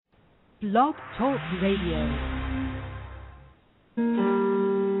Blog Talk Radio.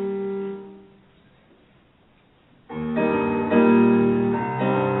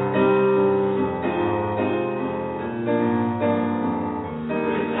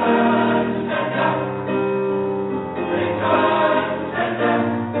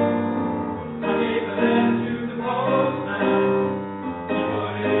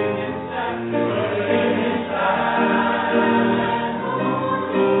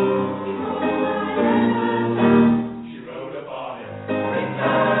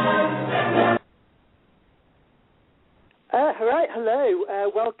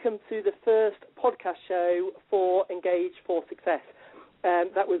 Welcome to the first podcast show for Engage for Success.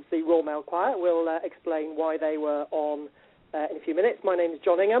 That was the Royal Mail Choir. We'll explain why they were on in a few minutes. My name is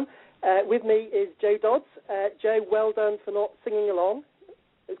John Ingham. With me is Joe Dodds. Joe, well done for not singing along.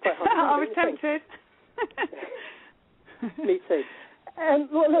 It's quite hard. I was tempted. Me too.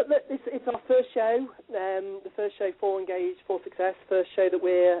 Look, it's our first show, the first show for Engage for Success, first show that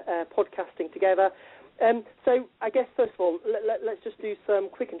we're podcasting together. So I guess, first of all, let's just do some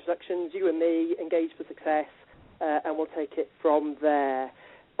quick introductions, you and me, Engage for Success, and we'll take it from there.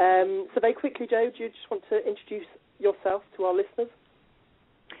 So very quickly, Joe, do you just want to introduce yourself to our listeners?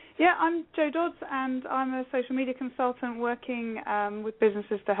 Yeah, I'm Joe Dodds, and I'm a social media consultant working with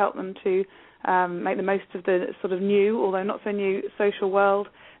businesses to help them to make the most of the sort of new, although not so new, social world.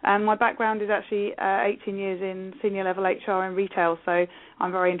 And my background is actually 18 years in senior level HR and retail, so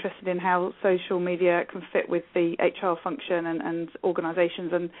I'm very interested in how social media can fit with the HR function and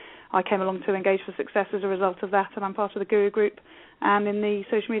organisations. And I came along to Engage for Success as a result of that, and I'm part of the Guru Group and in the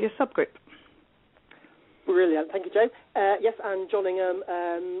social media subgroup. Brilliant, thank you, Joe. Yes, and John Ingham,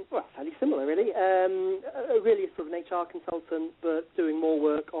 fairly similar, really. Really sort of an HR consultant, but doing more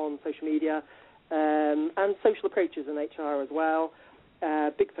work on social media and social approaches in HR as well.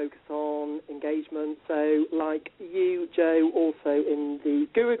 Big focus on engagement. So, like you, Joe, also in the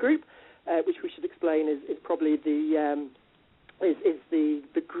Guru Group, which we should explain is probably the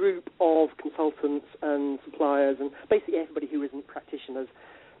group of consultants and suppliers and basically everybody who isn't practitioners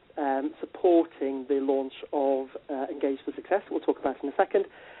supporting the launch of Engage for Success. We'll talk about in a second.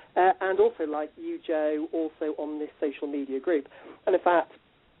 And also, like you, Joe, also on this social media group. And in fact,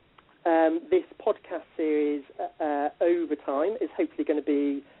 this podcast series over time is hopefully going to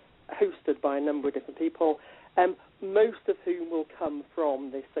be hosted by a number of different people, most of whom will come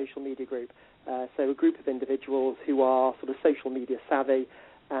from this social media group. So a group of individuals who are sort of social media savvy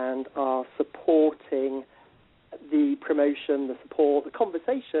and are supporting the promotion, the support, the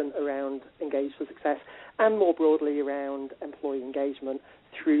conversation around Engage for Success, and more broadly around employee engagement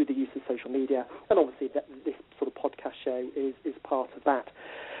through the use of social media. And obviously this sort of podcast show is part of that.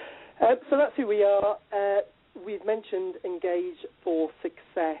 So that's who we are. We've mentioned Engage for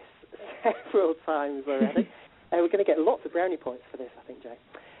Success several times already. We're going to get lots of brownie points for this, I think, Jay.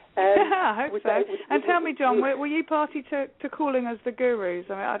 I hope so. And tell me, John, were you party to calling us the Gurus?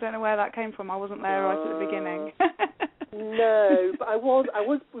 I mean, I don't know where that came from. I wasn't there right at the beginning. No, but I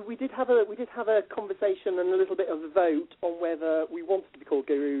was. We did have a conversation and a little bit of a vote on whether we wanted to be called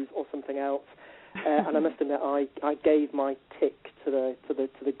Gurus or something else. And I must admit, I gave my tick to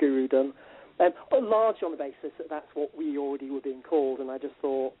the Gurudom, largely on the basis that that's what we already were being called, and I just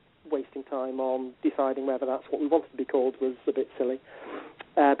thought wasting time on deciding whether that's what we wanted to be called was a bit silly.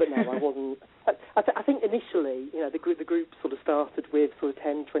 But no, I wasn't. I think initially, the group sort of started with sort of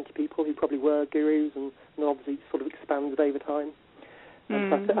 10, 20 people who probably were gurus, and obviously sort of expanded over time. So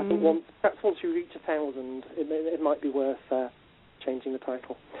I think once we reach 1,000, it might be worth changing the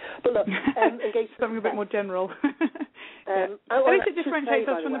title. But look, Engage something a bit more general. At least it differentiates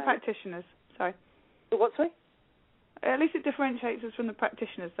us from the practitioners. Sorry. What, sorry? At least it differentiates us from the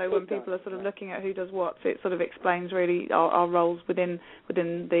practitioners, though, when people are sort of looking at who does what, so it sort of explains really our roles within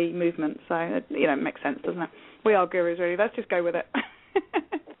the movement. So, it makes sense, doesn't it? We are gurus, really. Let's just go with it.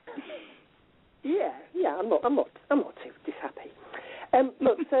 Yeah, I'm not too dishappy.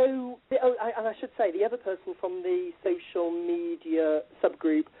 Look, so, and I should say, the other person from the social media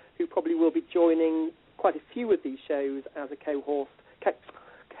subgroup who probably will be joining quite a few of these shows as a co-host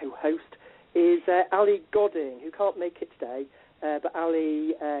is Ali Godding, who can't make it today, but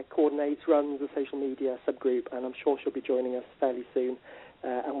Ali coordinates, runs the social media subgroup, and I'm sure she'll be joining us fairly soon,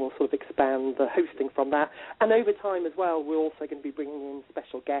 and we'll sort of expand the hosting from that. And over time as well, we're also going to be bringing in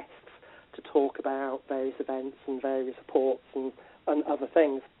special guests to talk about various events and various reports and other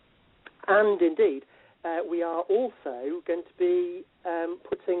things. And indeed, we are also going to be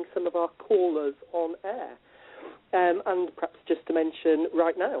putting some of our callers on air. And perhaps just to mention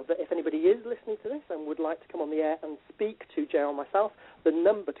right now that if anybody is listening to this and would like to come on the air and speak to Joe or myself, the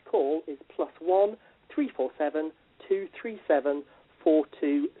number to call is +1 347 237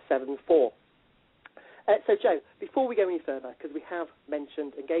 4274. So, Joe, before we go any further, because we have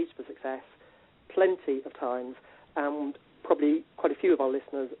mentioned Engage for Success plenty of times, and probably quite a few of our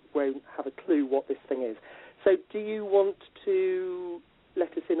listeners won't have a clue what this thing is. So do you want to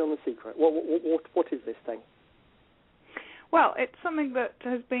let us in on the secret? What is this thing? Well, it's something that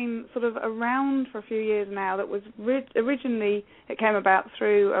has been sort of around for a few years now. That was originally, it came about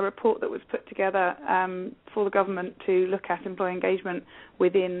through a report that was put together for the government to look at employee engagement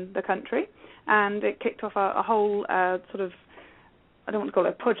within the country. And it kicked off a whole sort of, I don't want to call it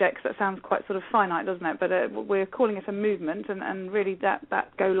a project, 'cause that sounds quite sort of finite, doesn't it? But we're calling it a movement, and really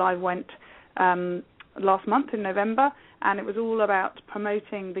that go live went last month in November, and it was all about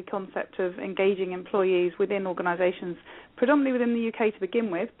promoting the concept of engaging employees within organisations, predominantly within the UK to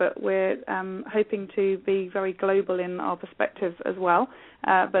begin with, but we're hoping to be very global in our perspectives as well.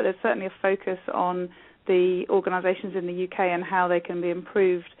 But there's certainly a focus on the organisations in the UK and how they can be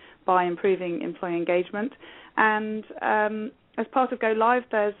improved by improving employee engagement. And as part of Go Live,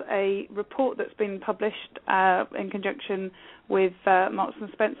 there's a report that's been published in conjunction with Marks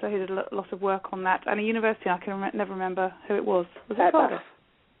and Spencer, who did a lot of work on that, and a university. I can never remember who it was. Was it Cardiff?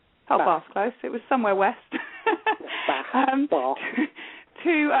 Oh, Bath, close. It was somewhere west.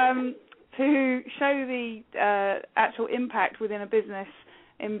 To show the actual impact within a business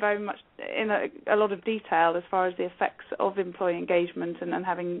in a lot of detail as far as the effects of employee engagement and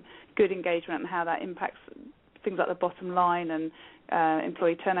having good engagement and how that impacts things like the bottom line and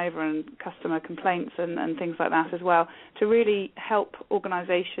employee turnover and customer complaints and things like that as well, to really help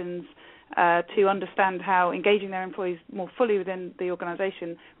organisations to understand how engaging their employees more fully within the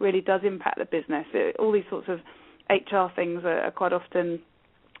organisation really does impact the business. All these sorts of HR things are quite often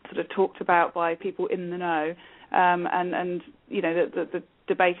sort of talked about by people in the know, and you know the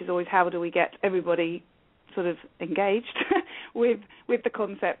debate is always how do we get everybody sort of engaged with the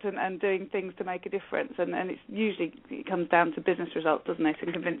concept and doing things to make a difference, and it comes down to business results, doesn't it,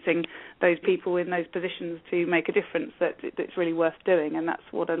 and convincing those people in those positions to make a difference that it's really worth doing, and that's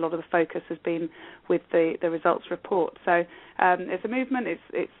what a lot of the focus has been with the results report. So it's a movement,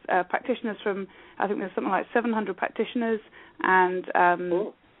 it's practitioners from, I think there's something like 700 practitioners and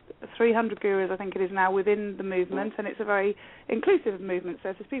 300 gurus, I think it is now, within the movement, and it's a very inclusive movement. So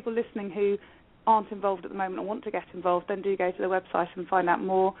if there's people listening who aren't involved at the moment and want to get involved, then do go to the website and find out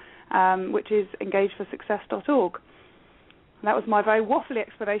more, which is engageforsuccess.org. That was my very waffly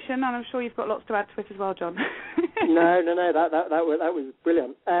explanation, and I'm sure you've got lots to add to it as well, John. No, that was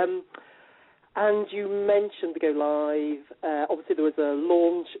brilliant. And you mentioned the Go Live. Obviously, there was a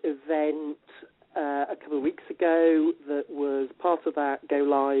launch event a couple of weeks ago that was part of that Go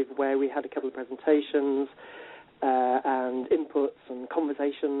Live, where we had a couple of presentations and inputs and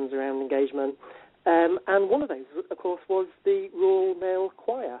conversations around engagement. And one of those, of course, was the Royal Mail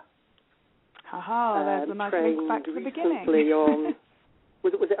Choir. There's the most fact at the beginning. On,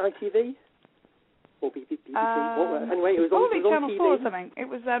 was it ITV? Or BBC? Anyway, it was on Channel TV. 4 or something. It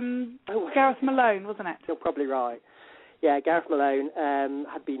was Gareth Malone, wasn't it? You're probably right. Yeah, Gareth Malone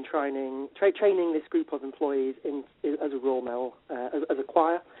had been training this group of employees as a Royal Mail, as a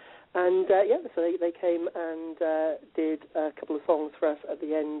choir. And, so they came and did a couple of songs for us at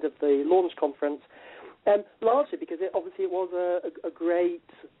the end of the launch conference, largely because it was a great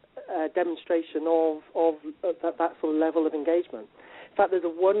demonstration of that sort of level of engagement. In fact, there's a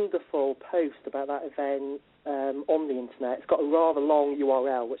wonderful post about that event on the internet. It's got a rather long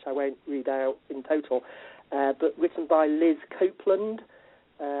URL, which I won't read out in total, but written by Liz Copeland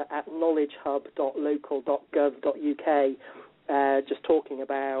at knowledgehub.local.gov.uk, just talking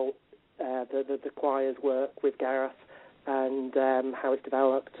about the choir's work with Gareth and how it's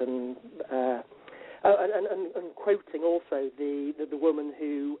developed, and quoting also the woman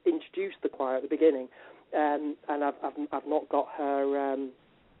who introduced the choir at the beginning, and I've not got her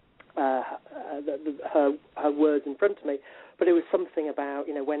words in front of me, but it was something about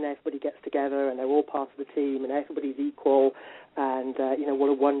when everybody gets together and they're all part of the team and everybody's equal, and what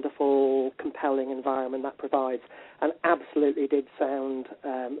a wonderful, compelling environment that provides, and absolutely did sound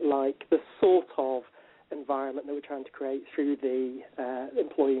like the sort of environment that we're trying to create through the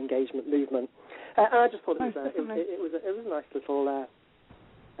employee engagement movement. And I just thought it was a nice little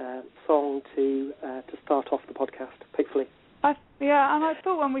song to start off the podcast, hopefully. And I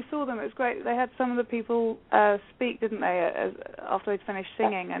thought when we saw them, it was great. They had some of the people speak, didn't they, after they'd finished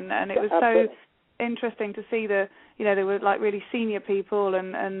singing, and it was so interesting to see there were like really senior people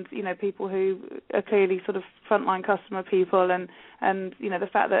and people who are clearly sort of frontline customer people and the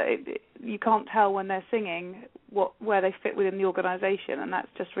fact that you can't tell when they're singing where they fit within the organisation, and that's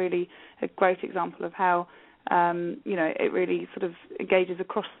just really a great example of how it really sort of engages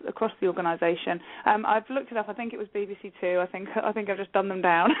across the organisation. I've looked it up. I think it was BBC Two. I think I've just done them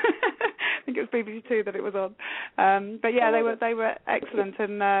down. I think it was BBC Two that it was on. But yeah, they were excellent,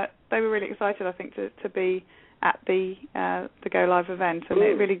 and they were really excited, I think, to be at the Go Live event, and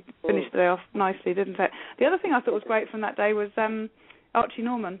it really finished the day off nicely, didn't it? The other thing I thought was great from that day was Archie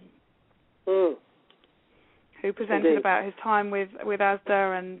Norman, who presented about his time with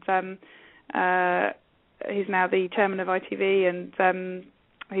Asda, and he's now the chairman of ITV, and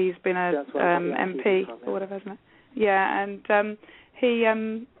he's been a MP or whatever, isn't it? Yeah, and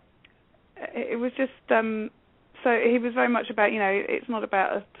it was just so he was very much about it's not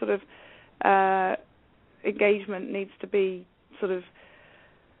about a sort of engagement needs to be sort of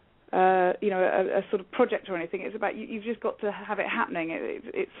a sort of project or anything. It's about you've just got to have it happening.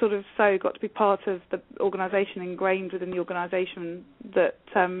 It's sort of so got to be part of the organisation, ingrained within the organisation, that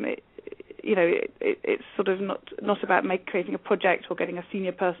it's sort of not about creating a project or getting a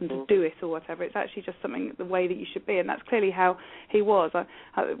senior person to do it or whatever. It's actually just something, the way that you should be, and that's clearly how he was. What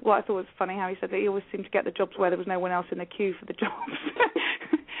I thought was funny, how he said that he always seemed to get the jobs where there was no one else in the queue for the jobs.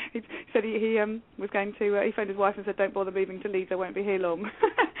 He said he was going to. He phoned his wife and said, "Don't bother moving to Leeds. I won't be here long."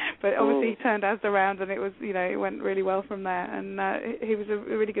 But obviously he turned Asda around, and it was it went really well from there. And he was a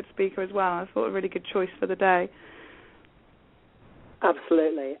really good speaker as well. I thought a really good choice for the day.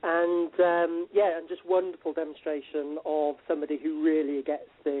 Absolutely, and and just wonderful demonstration of somebody who really gets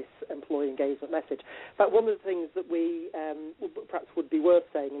this employee engagement message. In fact, one of the things that we perhaps would be worth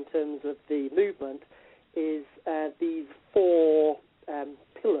saying in terms of the movement is these 4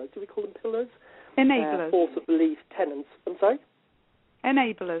 pillars. Do we call them pillars? Enablers. 4 sort of belief tenets. I'm sorry?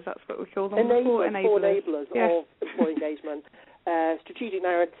 Enablers, that's what we call them. Four enablers of employee engagement. Strategic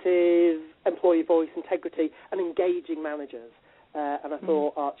narrative, employee voice, integrity, and engaging managers. And I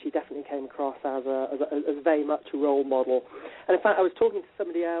thought Archie definitely came across as very much a role model. And in fact, I was talking to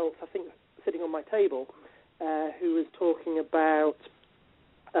somebody else, I think sitting on my table, who was talking about,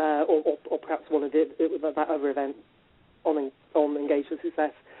 or perhaps one of that other event on Engage for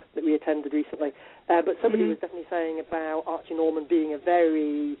Success that we attended recently. But somebody was definitely saying about Archie Norman being a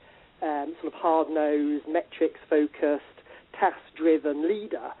very sort of hard-nosed, metrics-focused, task-driven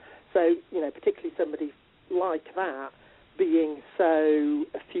leader. So, particularly somebody like that being so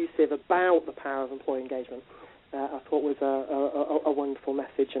effusive about the power of employee engagement, I thought was a wonderful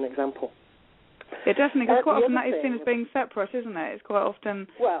message and example. Yeah, definitely, because quite often that is seen as being separate, isn't it? It's quite often,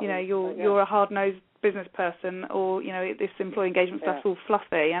 you're a hard-nosed business person, or, this employee engagement stuff's all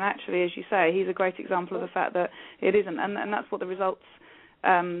fluffy, and actually, as you say, he's a great example of the fact that it isn't, and that's what the results,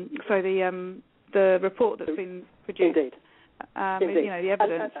 the report that's been produced, Indeed. the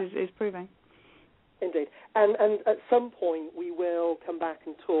evidence is proving. Indeed. And at some point we will come back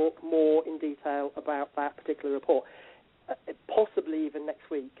and talk more in detail about that particular report, possibly even next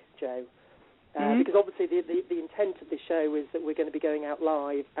week, Joe. Because obviously the intent of this show is that we're going to be going out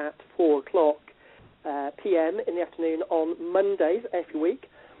live at 4:00 p.m. in the afternoon on Mondays every week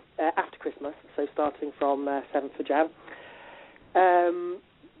after Christmas, so starting from 7th of Jan.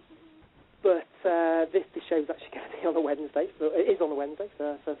 But this show is actually going to be on a Wednesday. So it is on a Wednesday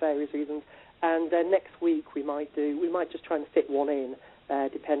for various reasons. And next week we might just try and fit one in,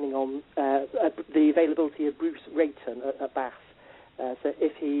 depending on the availability of Bruce Rayton at Bath. So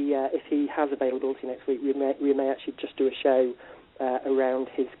if he has availability next week, we may actually just do a show around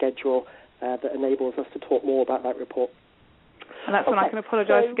his schedule that enables us to talk more about that report. And that's when I can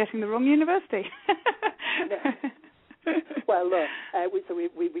apologise for getting the wrong university. Well, look,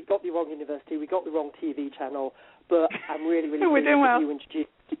 we got the wrong university, we got the wrong TV channel, but I'm really pleased that you introduced.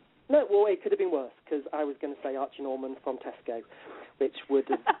 No, well, it could have been worse, because I was going to say Archie Norman from Tesco, which would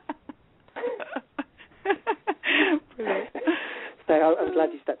have... So I'm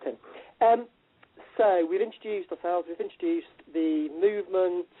glad you stepped in. So we've introduced ourselves, we've introduced the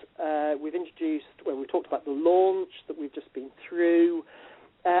movement, we've talked about the launch that we've just been through.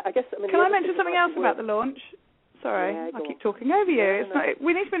 Can I mention something else about the launch? Sorry, I keep talking over you.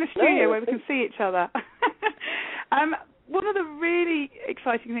 We need to be in a studio where we can see each other. One of the really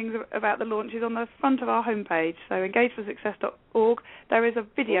exciting things about the launch is on the front of our homepage, so engageforsuccess.org, there is a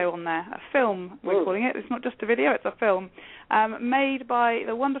video on there, a film, we're calling it. It's not just a video, it's a film, made by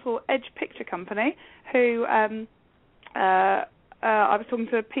the wonderful Edge Picture Company, who I was talking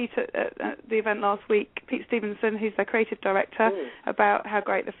to Pete at the event last week, Pete Stevenson, who's their creative director, about how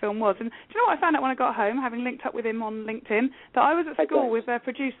great the film was. And do you know what I found out when I got home, having linked up with him on LinkedIn, that I was at school with their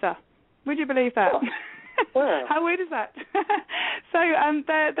producer. Would you believe that? Oh. Wow. How weird is that? So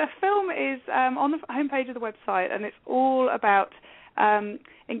the film is on the homepage of the website, and it's all about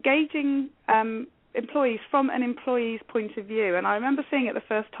engaging employees from an employee's point of view. And I remember seeing it the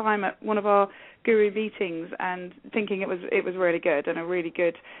first time at one of our guru meetings and thinking it was really good, and a really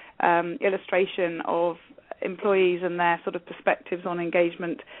good illustration of employees and their sort of perspectives on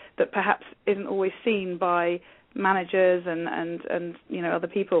engagement that perhaps isn't always seen by managers and you know, other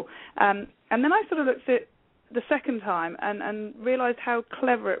people. And then I sort of looked at it the second time and realised how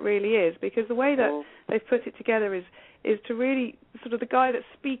clever it really is, because the way that they've put it together is to really sort of, the guy that's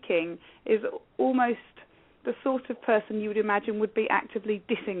speaking is almost the sort of person you would imagine would be actively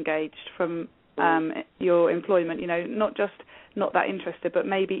disengaged from your employment, you know, not just not that interested, but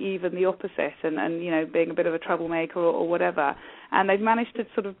maybe even the opposite, and you know, being a bit of a troublemaker or whatever. And they've managed to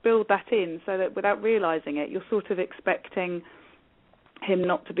sort of build that in so that without realising it, you're sort of expecting him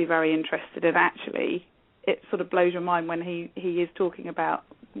not to be very interested, and actually it sort of blows your mind when he is talking about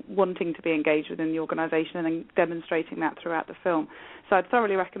wanting to be engaged within the organisation and then demonstrating that throughout the film. So I'd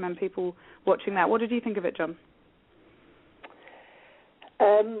thoroughly recommend people watching that. What did you think of it, John?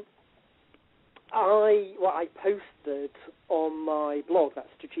 I posted on my blog, that's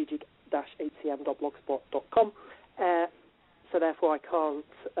strategic-hcm.blogspot.com, so therefore I can't...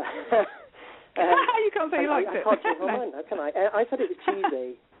 you can't say you liked it. I can't change my mind now, can I? I said it was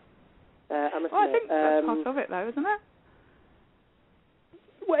cheesy. I think that's part of it, though, isn't it?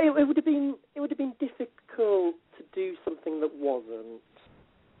 Well, it would have been difficult to do something that wasn't.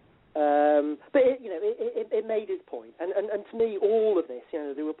 But it made his point, and to me, all of this, you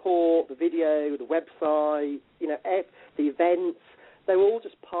know, the report, the video, the website, you know, the events, they were all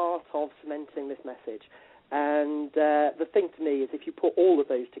just part of cementing this message. And the thing to me is, if you put all of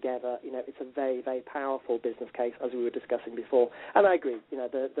those together, you know, it's a very, very powerful business case, as we were discussing before. And I agree, you know,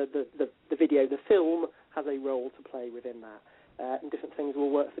 the video, the film has a role to play within that, and different things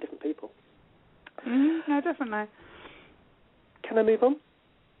will work for different people. No, definitely. Can I move on?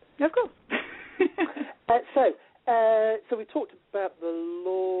 Yeah, of course. So we talked about the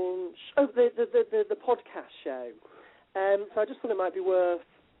launch. The podcast show. So I just thought it might be worth,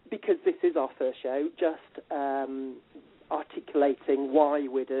 because this is our first show, just articulating why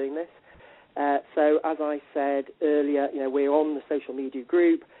we're doing this. So as I said earlier, you know, we're on the social media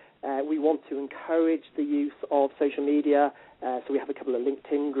group. We want to encourage the use of social media. So we have a couple of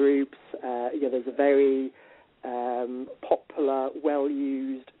LinkedIn groups. There's a very popular,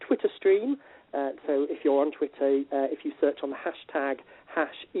 well-used Twitter stream. So if you're on Twitter, if you search on the hashtag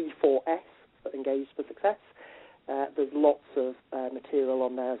 #E4S for Engaged for Success, there's lots of material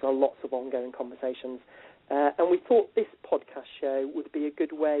on there. There's lots of ongoing conversations. And we thought this podcast show would be a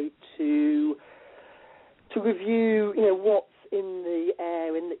good way to review, you know, what's in the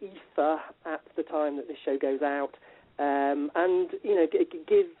air, in the ether at the time that this show goes out, and, you know,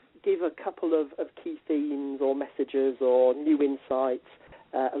 give a couple of key themes or messages or new insights,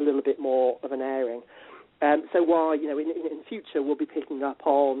 a little bit more of an airing. So while, you know, in future we'll be picking up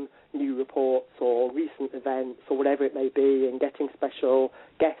on new reports or recent events or whatever it may be, and getting special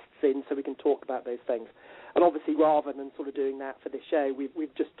guests in so we can talk about those things. And obviously, rather than sort of doing that for this show,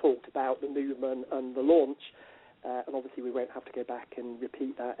 we've just talked about the movement and the launch, and obviously we won't have to go back and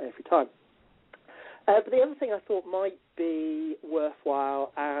repeat that every time. But the other thing I thought might be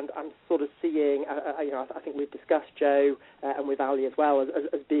worthwhile, and I'm sort of seeing, you know, I think we've discussed, Joe, and with Ali as well,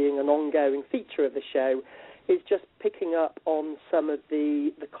 as being an ongoing feature of the show, is just picking up on some of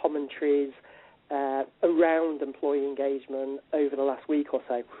the commentaries around employee engagement over the last week or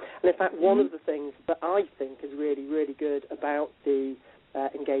so. And in fact, one of the things that I think is really, really good about the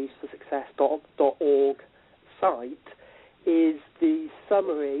engageforsuccess.org site is the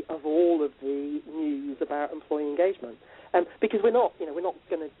summary of all of the news about employee engagement. Because we're not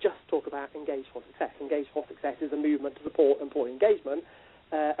going to just talk about Engage for Success. Engage for Success is a movement to support employee engagement,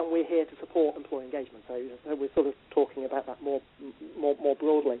 and we're here to support employee engagement. So we're sort of talking about that more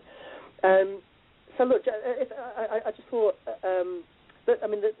broadly. So look, I just thought that, I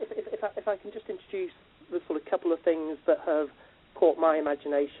mean, if I can just introduce the sort of couple of things that have caught my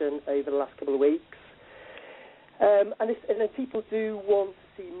imagination over the last couple of weeks. And if people do want to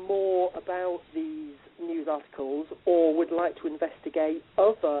see more about these news articles or would like to investigate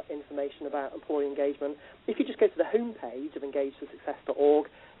other information about employee engagement, if you just go to the homepage of engageforsuccess.org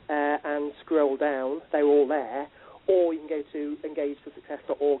and scroll down, they're all there, or you can go to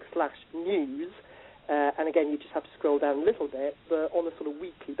engageforsuccess.org/news, and again, you just have to scroll down a little bit, but on a sort of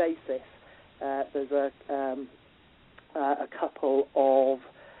weekly basis, there's a couple of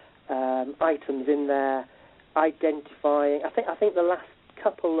items in there identifying. I think the last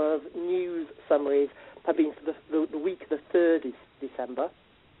couple of news summaries have been for the week of the 3rd of December.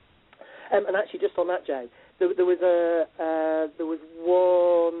 And actually, just on that, Jay, there was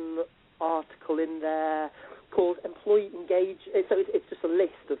one article in there called Employee Engage. So it's just a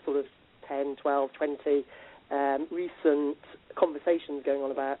list of sort of 10, 12, 20 recent conversations going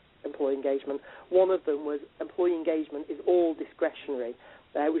on about employee engagement. One of them was employee engagement is all discretionary,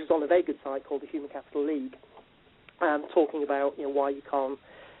 which is on a very good site called the Human Capital League, talking about why you can't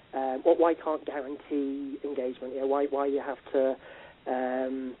guarantee engagement, why you have to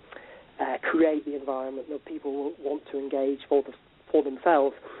create the environment that people will want to engage for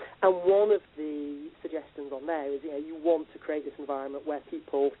themselves. And one of the suggestions on there is you want to create this environment where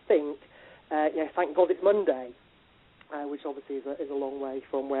people think, thank God it's Monday, which obviously is a long way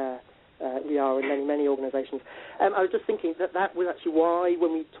from where we are in many organisations. I was just thinking that was actually why,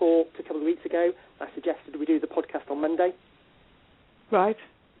 when we talked a couple of weeks ago, I suggested we do the podcast on Monday. Right.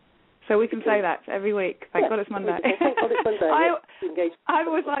 So we can say that every week. Thank God it's Monday. Thank God it's Monday. I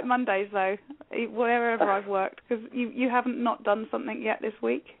always like Mondays, though, wherever I've worked, because you haven't not done something yet this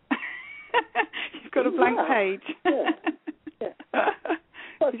week. You've got a blank page. Yeah.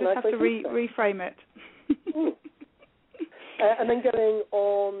 You just have to reframe it. And then going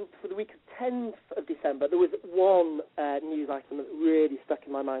on for the week of 10th of December, there was one news item that really stuck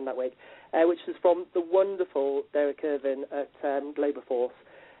in my mind that week, which was from the wonderful Derek Irvin at Globoforce,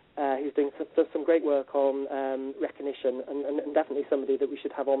 who's doing some great work on recognition and definitely somebody that we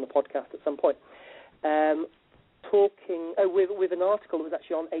should have on the podcast at some point. Talking with an article that was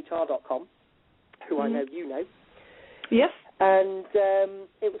actually on HR.com, who I know you know. Yes. And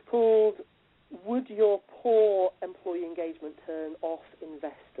it was called "Would Your Poor Employee Engagement Turn Off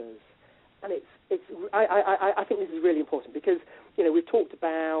Investors?" And I think this is really important because we've talked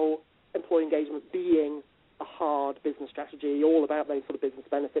about employee engagement being a hard business strategy, all about those sort of business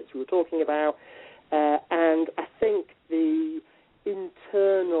benefits we were talking about, and I think the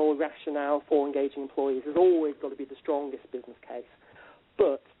internal rationale for engaging employees has always got to be the strongest business case.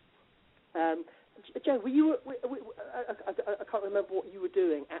 But Joe, I can't remember what you were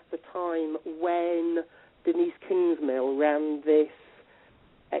doing at the time when Denise Kingsmill ran this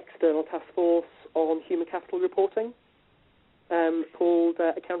external task force on human capital reporting called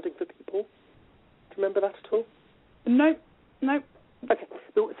Accounting for People. Do you remember that at all? No. Okay,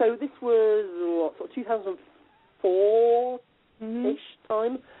 so this was sort of 2004-ish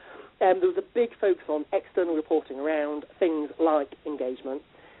time. There was a big focus on external reporting around things like engagement.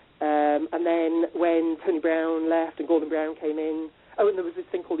 And then when Tony Brown left and Gordon Brown came in, and there was this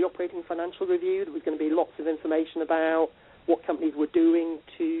thing called the Operating Financial Review. There was going to be lots of information about what companies were doing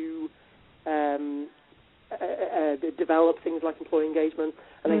to develop things like employee engagement.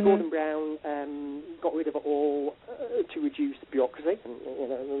 And then Gordon Brown got rid of it all to reduce bureaucracy,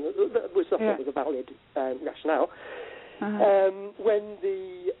 which I thought was a valid rationale. When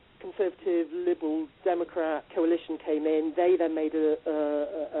the Conservative, Liberal, Democrat coalition came in, they then made a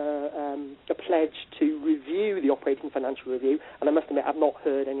pledge to review the Operating Financial Review, and I must admit I've not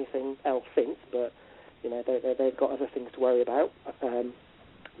heard anything else since, but they've got other things to worry about.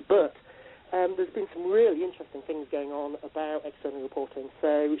 But there's been some really interesting things going on about external reporting.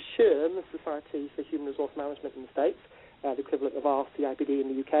 So SHRM, the Society for Human Resource Management in the States, the equivalent of our CIPD in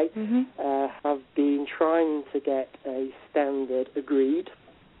the UK, have been trying to get a standard agreed,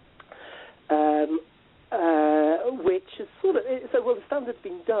 which is sort of, the standard's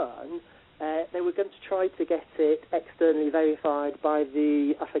been done. They were going to try to get it externally verified by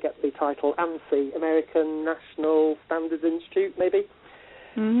the, I forget the title, ANSI, American National Standards Institute, maybe,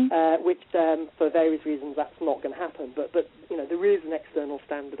 which for various reasons that's not going to happen. But there is an external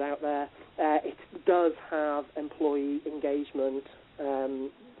standard out there. It does have employee engagement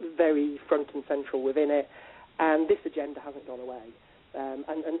very front and central within it, and this agenda hasn't gone away. And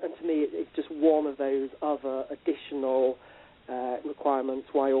to me, it's just one of those other additional requirements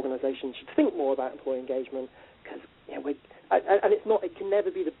why organisations should think more about employee engagement. Because it can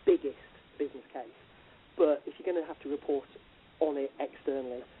never be the biggest business case, but if you're going to have to report on it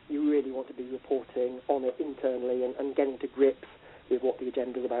externally, you really want to be reporting on it internally and getting to grips with what the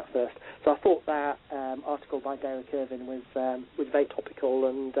agenda is about first. So I thought that article by Derek Irvin was very topical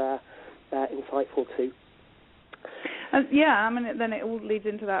and insightful too. Then it all leads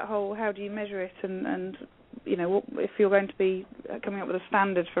into that whole how do you measure it and if you're going to be coming up with a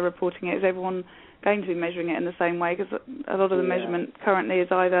standard for reporting it, is everyone going to be measuring it in the same way? Because a lot of the measurement currently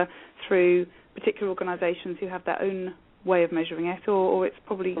is either through particular organisations who have their own way of measuring it, or it's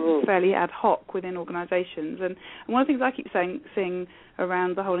probably fairly ad hoc within organisations. And one of the things I keep seeing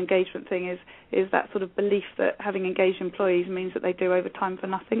around the whole engagement thing is that sort of belief that having engaged employees means that they do overtime for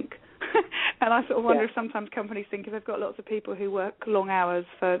nothing. And I sort of wonder if sometimes companies think if they've got lots of people who work long hours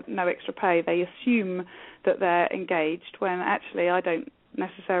for no extra pay, they assume that they're engaged, when actually I don't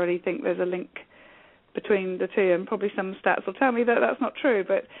necessarily think there's a link between the two, and probably some stats will tell me that that's not true.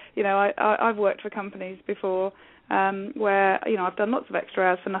 But, I've worked for companies before where, I've done lots of extra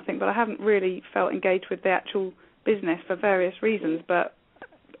hours for nothing, but I haven't really felt engaged with the actual business for various reasons. But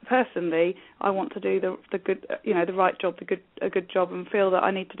personally, I want to do the good, the right job, a good job, and feel that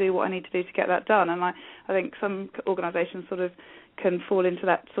I need to do what I need to do to get that done. And I think some organisations sort of can fall into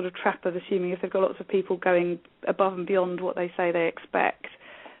that sort of trap of assuming if they've got lots of people going above and beyond what they say they expect,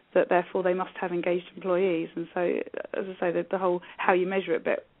 that therefore they must have engaged employees. And so, as I say, the whole how you measure it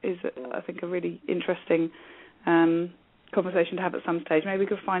bit is, I think, a really interesting conversation to have at some stage. Maybe we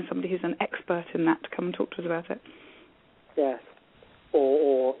could find somebody who's an expert in that to come and talk to us about it. Yes.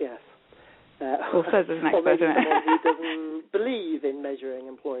 Or yes. Or says there's an expert in it. Someone who doesn't believe in measuring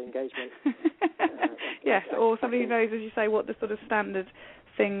employee engagement. Yes, or somebody who knows, as you say, what the sort of standard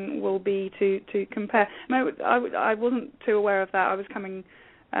thing will be to compare. No, I wasn't too aware of that. I was coming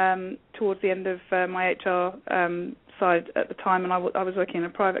towards the end of my HR side at the time, and I was working in a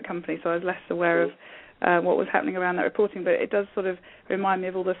private company, so I was less aware of what was happening around that reporting. But it does sort of remind me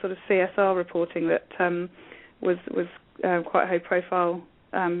of all the sort of CSR reporting that was quite high profile,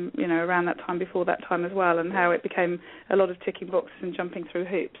 around that time, before that time as well, and how it became a lot of ticking boxes and jumping through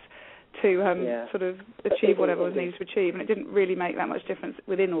hoops to sort of achieve whatever was needed to achieve, and it didn't really make that much difference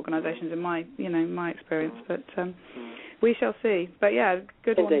within organisations in my experience. But we shall see. But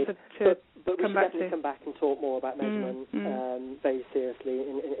good Indeed. one to but we come should back definitely to. come back and talk more about measurement very seriously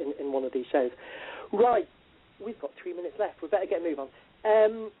in one of these shows. Right, we've got 3 minutes left. We better get a move on.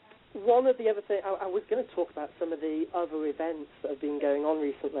 One of the other things, I was going to talk about some of the other events that have been going on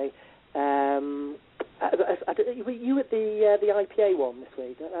recently. Were you at the IPA one this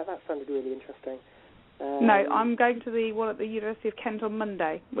week? That sounded really interesting. No, I'm going to the one at the University of Kent on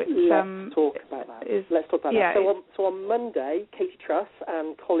Monday. Which, let's talk about that. So on Monday, Katie Truss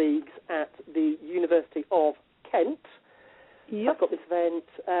and colleagues at the University of Kent have got this event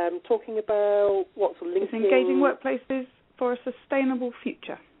talking about what sort of linking... It's engaging workplaces for a sustainable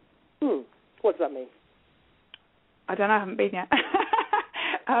future. What does that mean? I don't know, I haven't been yet.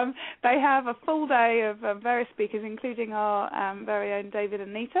 They have a full day of various speakers, including our very own David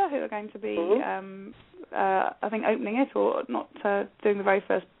and Nita, who are going to be, I think, opening it, or not doing the very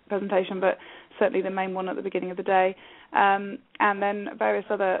first presentation, but certainly the main one at the beginning of the day. And then various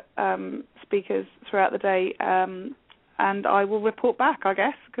other speakers throughout the day. And I will report back, I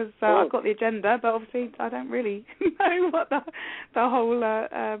guess, because I've got the agenda, but obviously I don't really know what the whole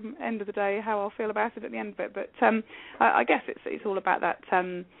end of the day, how I'll feel about it at the end of it. But I guess it's all about that,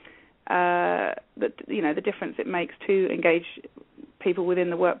 the difference it makes to engage people within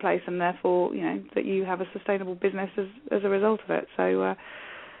the workplace, and therefore, that you have a sustainable business as a result of it. So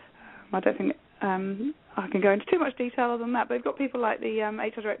I don't think I can go into too much detail other than that. But they've got people like the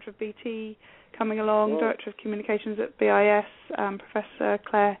HR Director of BT coming along, Director of Communications at BIS, Professor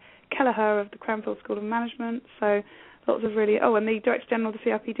Claire Kelleher of the Cranfield School of Management. So lots of really... and the Director General of the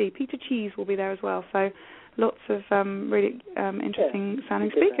CRPD, Peter Cheese, will be there as well. So lots of really interesting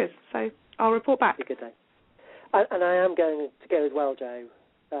sounding speakers. So I'll report back. It's a good day. And I am going to go as well, Jo.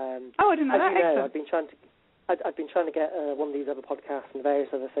 I didn't know that. Excellent. I've been trying to get one of these other podcasts and various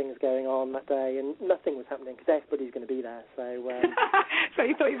other things going on that day, and nothing was happening because everybody's going to be there. So, so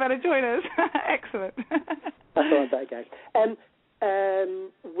you thought you better join us? Excellent. I thought I'd better go.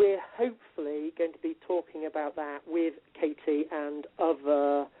 We're hopefully going to be talking about that with Katie and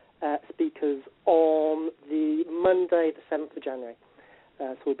other speakers on the Monday, the 7th of January.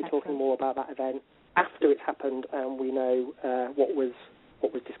 So we'll be talking more about that event after it's happened and we know what was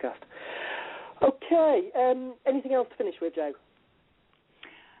discussed. Okay. Anything else to finish with, Jo?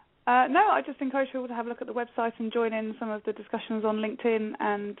 No, I just encourage people to have a look at the website and join in some of the discussions on LinkedIn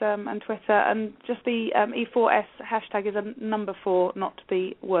and Twitter. And just the E4S hashtag is a number 4, not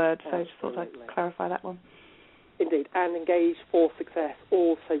the word. So just thought I'd clarify that one. Indeed. And Engage for Success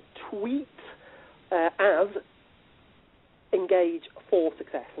also tweet as Engage for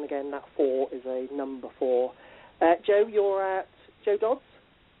Success. And again, that 4 is a number 4. Jo, you're at Jo Dodds?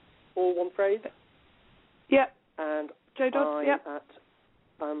 All one phrase? Yep. And Jo Dodds,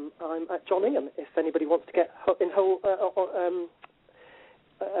 I'm at John Ingham, if anybody wants to get in hold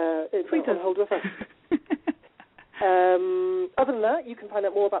with us. Other than that, you can find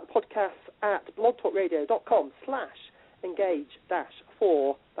out more about the podcasts at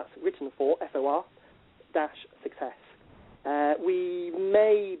blogtalkradio.com/engage-4, that's written for, FOR, -success. We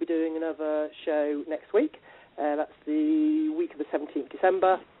may be doing another show next week. That's the week of the 17th of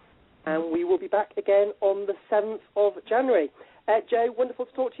December. And we will be back again on the 7th of January. Joe, wonderful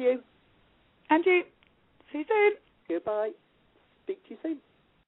to talk to you. And you. See you soon. Goodbye. Speak to you soon.